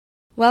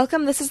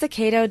Welcome. This is the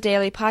Cato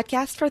Daily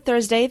Podcast for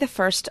Thursday, the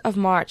 1st of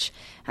March.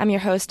 I'm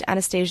your host,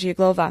 Anastasia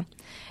Uglova.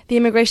 The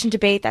immigration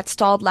debate that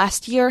stalled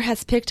last year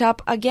has picked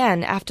up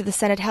again after the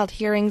Senate held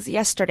hearings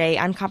yesterday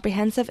on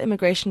comprehensive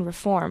immigration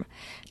reform.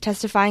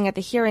 Testifying at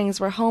the hearings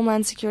were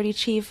Homeland Security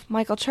Chief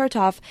Michael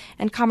Chertoff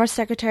and Commerce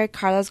Secretary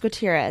Carlos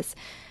Gutierrez.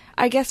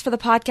 Our guest for the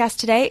podcast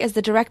today is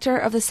the director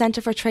of the Center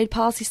for Trade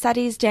Policy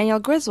Studies, Daniel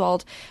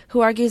Griswold,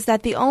 who argues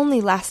that the only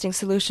lasting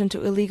solution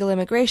to illegal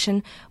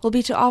immigration will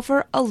be to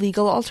offer a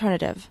legal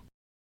alternative.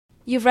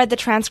 You've read the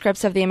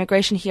transcripts of the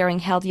immigration hearing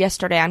held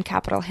yesterday on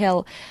Capitol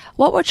Hill.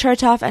 What were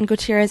Chertoff and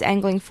Gutierrez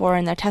angling for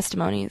in their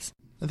testimonies?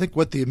 I think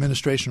what the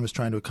administration was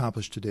trying to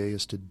accomplish today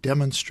is to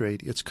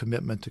demonstrate its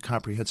commitment to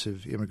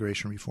comprehensive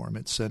immigration reform.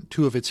 It sent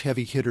two of its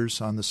heavy hitters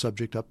on the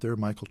subject up there,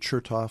 Michael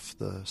Chertoff,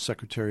 the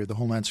Secretary of the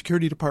Homeland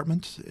Security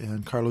Department,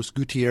 and Carlos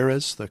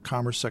Gutierrez, the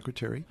Commerce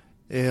Secretary.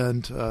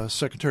 And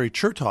Secretary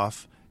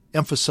Chertoff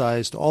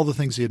emphasized all the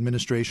things the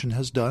administration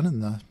has done in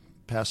the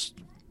past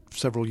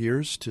several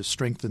years to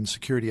strengthen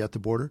security at the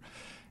border,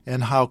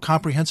 and how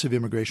comprehensive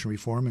immigration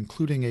reform,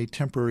 including a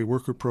temporary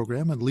worker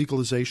program and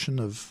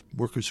legalization of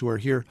workers who are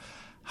here,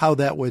 how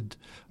that would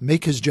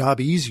make his job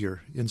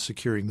easier in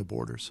securing the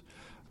borders.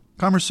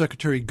 Commerce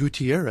Secretary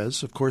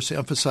Gutierrez, of course,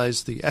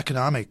 emphasized the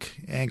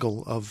economic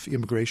angle of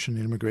immigration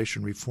and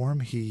immigration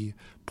reform. He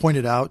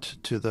pointed out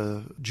to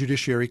the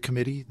Judiciary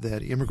Committee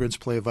that immigrants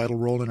play a vital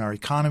role in our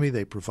economy.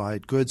 They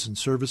provide goods and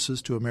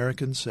services to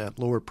Americans at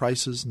lower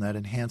prices, and that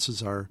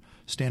enhances our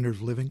standard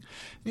of living.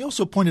 And he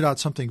also pointed out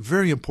something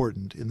very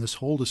important in this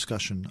whole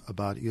discussion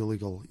about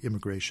illegal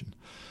immigration.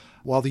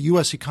 While the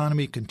U.S.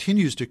 economy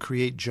continues to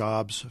create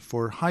jobs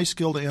for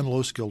high-skilled and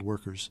low-skilled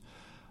workers,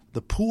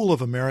 the pool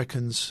of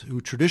Americans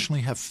who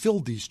traditionally have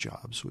filled these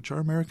jobs, which are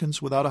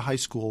Americans without a high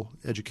school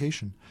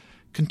education,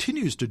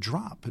 continues to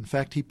drop. In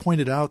fact, he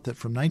pointed out that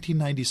from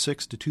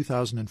 1996 to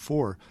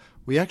 2004,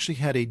 we actually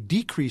had a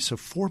decrease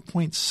of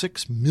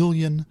 4.6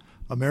 million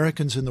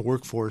Americans in the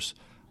workforce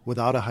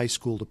without a high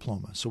school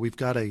diploma. So we've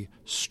got a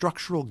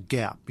structural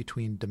gap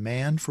between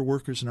demand for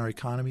workers in our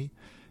economy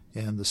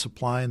and the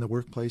supply in the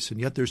workplace,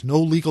 and yet there's no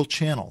legal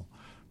channel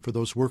for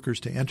those workers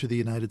to enter the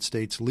United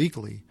States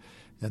legally.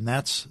 And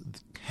that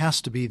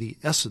has to be the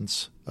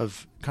essence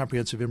of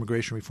comprehensive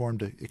immigration reform,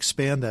 to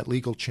expand that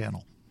legal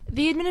channel.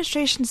 The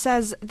administration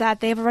says that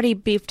they've already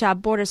beefed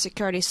up border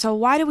security, so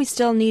why do we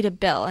still need a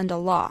bill and a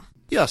law?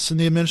 Yes, and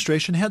the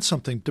administration had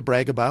something to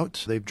brag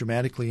about. They've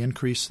dramatically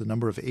increased the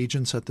number of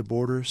agents at the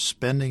border,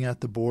 spending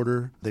at the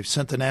border. They've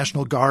sent the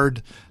National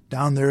Guard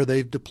down there.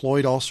 They've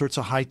deployed all sorts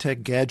of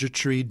high-tech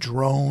gadgetry,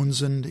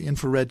 drones and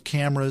infrared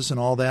cameras and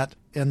all that.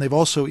 And they've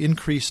also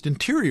increased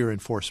interior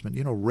enforcement,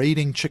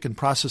 raiding chicken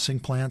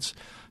processing plants.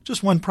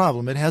 Just one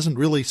problem. It hasn't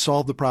really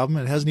solved the problem.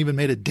 It hasn't even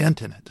made a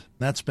dent in it.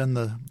 That's been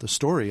the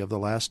story of the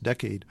last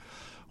decade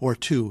or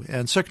two.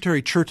 And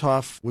Secretary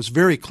Chertoff was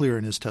very clear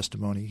in his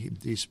testimony.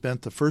 He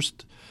spent the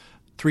first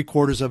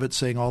 3/4 of it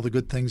saying all the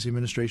good things the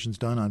administration's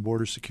done on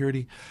border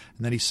security.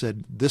 And then he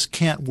said, this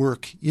can't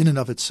work in and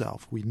of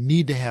itself. We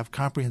need to have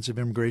comprehensive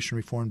immigration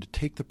reform to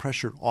take the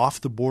pressure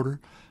off the border,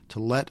 to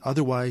let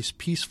otherwise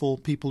peaceful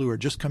people who are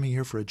just coming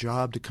here for a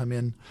job to come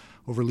in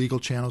over legal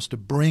channels, to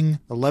bring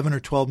 11 or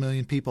 12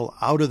 million people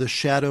out of the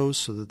shadows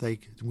so that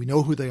we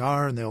know who they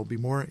are and they'll be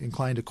more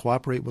inclined to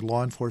cooperate with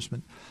law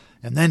enforcement.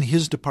 And then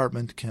his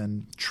department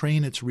can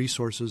train its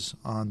resources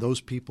on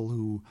those people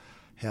who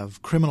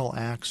have criminal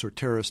acts or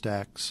terrorist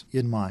acts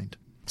in mind.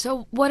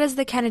 So what is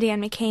the Kennedy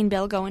and McCain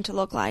bill going to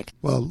look like?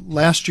 Well,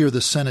 last year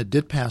the Senate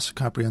did pass a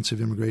comprehensive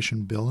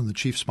immigration bill, and the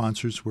chief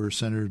sponsors were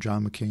Senator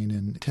John McCain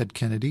and Ted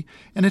Kennedy.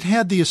 And it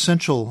had the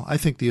essential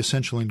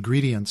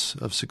ingredients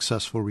of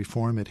successful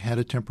reform. It had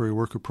a temporary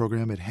worker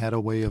program. It had a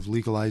way of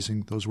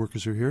legalizing those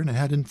workers who are here, and it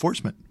had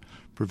enforcement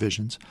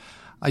provisions.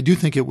 I do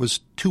think it was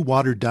too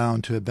watered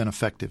down to have been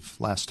effective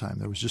last time.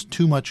 There was just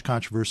too much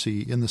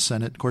controversy in the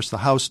Senate. Of course, the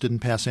House didn't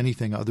pass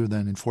anything other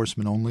than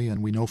enforcement only,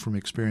 and we know from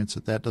experience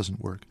that doesn't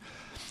work.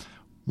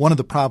 One of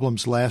the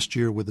problems last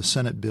year with the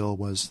Senate bill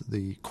was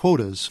the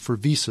quotas for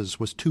visas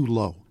was too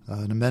low.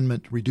 An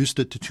amendment reduced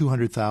it to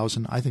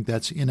 200,000. I think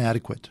that's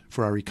inadequate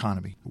for our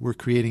economy. We're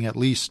creating at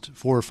least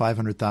 400,000 or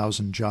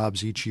 500,000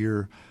 jobs each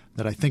year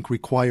that I think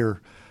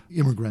require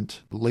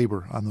immigrant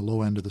labor on the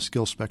low end of the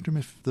skill spectrum.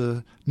 If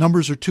the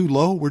numbers are too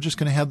low, we're just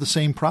going to have the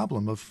same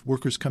problem of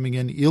workers coming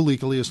in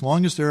illegally. As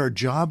long as there are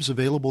jobs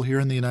available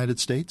here in the United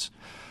States,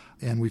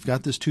 and we've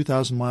got this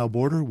 2,000-mile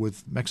border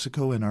with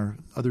Mexico and our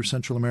other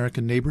Central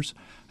American neighbors,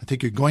 I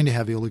think you're going to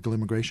have illegal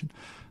immigration.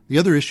 The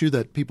other issue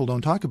that people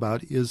don't talk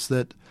about is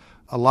that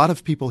a lot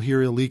of people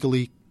here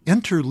illegally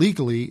enter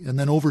legally and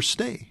then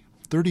overstay.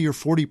 30 or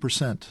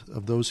 40%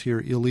 of those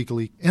here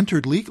illegally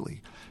entered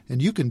legally.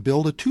 And you can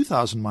build a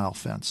 2,000-mile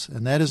fence,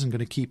 and that isn't going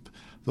to keep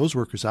those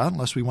workers out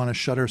unless we want to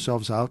shut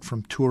ourselves out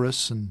from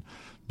tourists and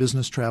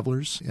business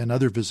travelers and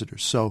other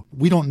visitors. So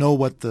we don't know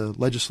what the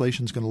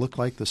legislation is going to look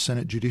like. The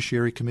Senate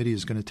Judiciary Committee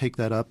is going to take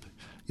that up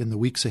in the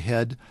weeks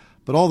ahead.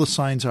 But all the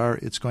signs are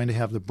it's going to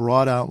have the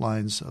broad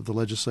outlines of the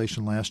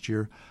legislation last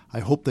year. I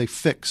hope they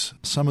fix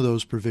some of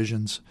those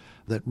provisions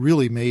that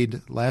really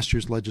made last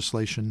year's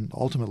legislation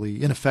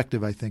ultimately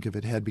ineffective, I think, if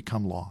it had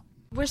become law.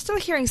 We're still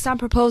hearing some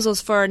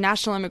proposals for a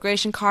national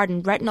immigration card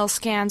and retinal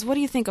scans. What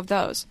do you think of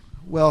those?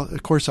 Well,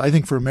 of course, I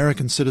think for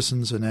American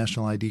citizens, a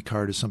national ID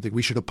card is something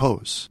we should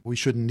oppose. We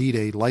shouldn't need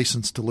a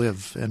license to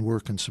live and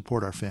work and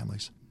support our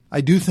families. I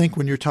do think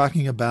when you're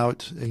talking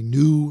about a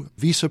new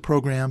visa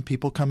program,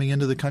 people coming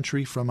into the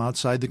country from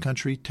outside the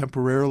country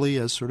temporarily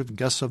as sort of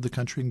guests of the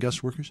country and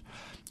guest workers,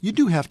 you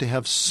do have to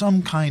have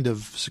some kind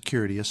of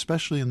security,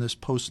 especially in this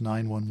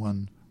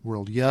post-9/11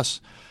 world. Yes,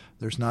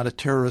 there's not a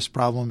terrorist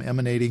problem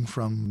emanating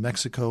from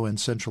Mexico and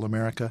Central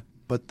America,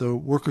 but the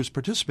workers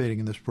participating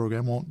in this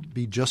program won't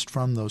be just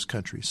from those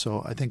countries.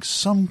 So I think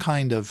some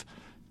kind of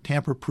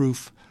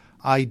tamper-proof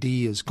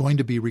ID is going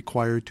to be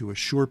required to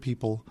assure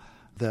people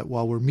that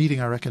while we're meeting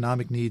our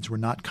economic needs, we're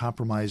not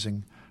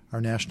compromising our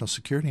national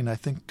security. And I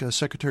think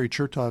Secretary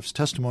Chertoff's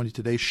testimony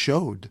today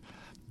showed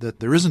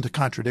that there isn't a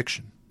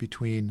contradiction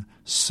between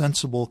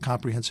sensible,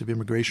 comprehensive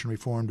immigration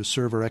reform to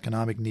serve our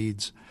economic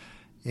needs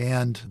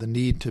and the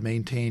need to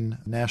maintain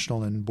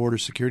national and border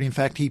security. In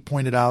fact, he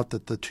pointed out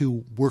that the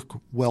two work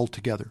well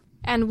together.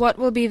 And what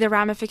will be the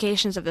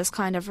ramifications of this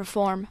kind of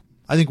reform?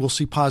 I think we'll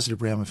see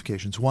positive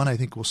ramifications. One, I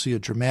think we'll see a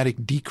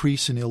dramatic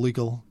decrease in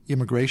illegal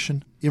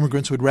immigration.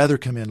 Immigrants would rather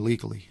come in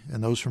legally,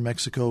 and those from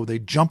Mexico, they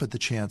jump at the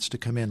chance to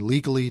come in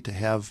legally, to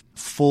have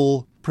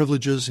full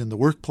privileges in the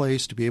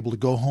workplace, to be able to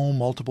go home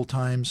multiple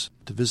times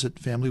to visit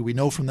family. We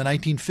know from the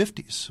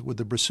 1950s with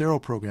the Bracero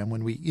program,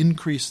 when we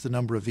increased the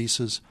number of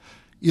visas,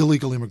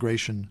 illegal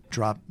immigration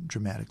dropped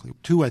dramatically.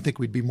 Two, I think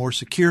we'd be more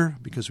secure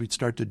because we'd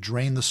start to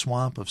drain the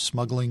swamp of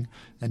smuggling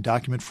and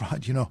document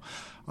fraud.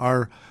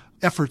 Our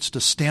efforts to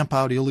stamp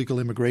out illegal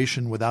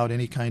immigration without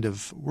any kind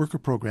of worker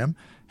program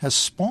has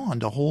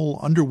spawned a whole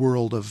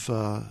underworld of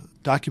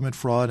document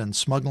fraud and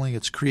smuggling.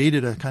 It's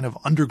created a kind of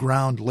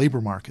underground labor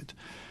market.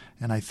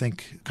 And I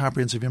think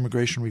comprehensive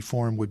immigration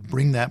reform would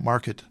bring that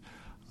market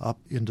up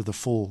into the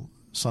full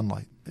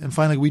sunlight. And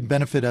finally, we'd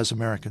benefit as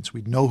Americans.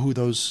 We'd know who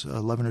those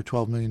 11 or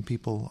 12 million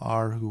people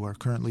are who are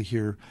currently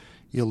here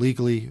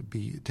illegally,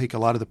 take a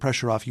lot of the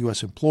pressure off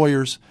U.S.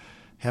 employers,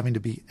 having to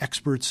be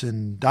experts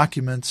in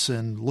documents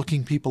and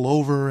looking people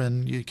over,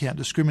 and you can't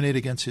discriminate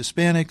against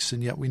Hispanics,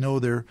 and yet we know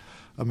they're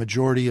a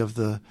majority of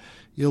the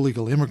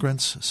illegal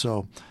immigrants.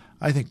 So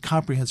I think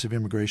comprehensive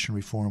immigration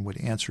reform would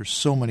answer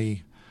so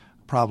many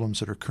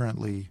problems that are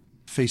currently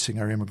facing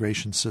our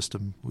immigration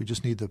system. We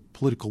just need the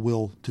political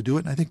will to do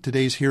it. And I think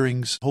today's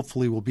hearings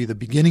hopefully will be the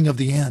beginning of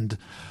the end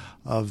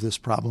of this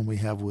problem we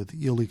have with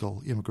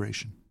illegal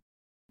immigration.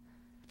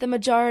 The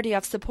majority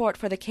of support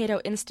for the Cato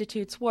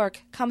Institute's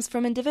work comes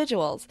from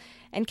individuals,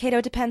 and Cato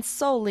depends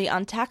solely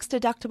on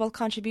tax-deductible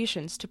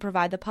contributions to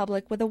provide the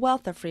public with a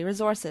wealth of free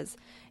resources,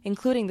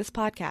 including this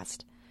podcast.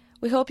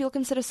 We hope you'll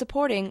consider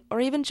supporting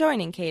or even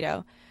joining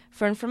Cato.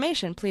 For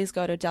information, please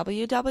go to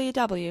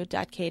www.cato.org.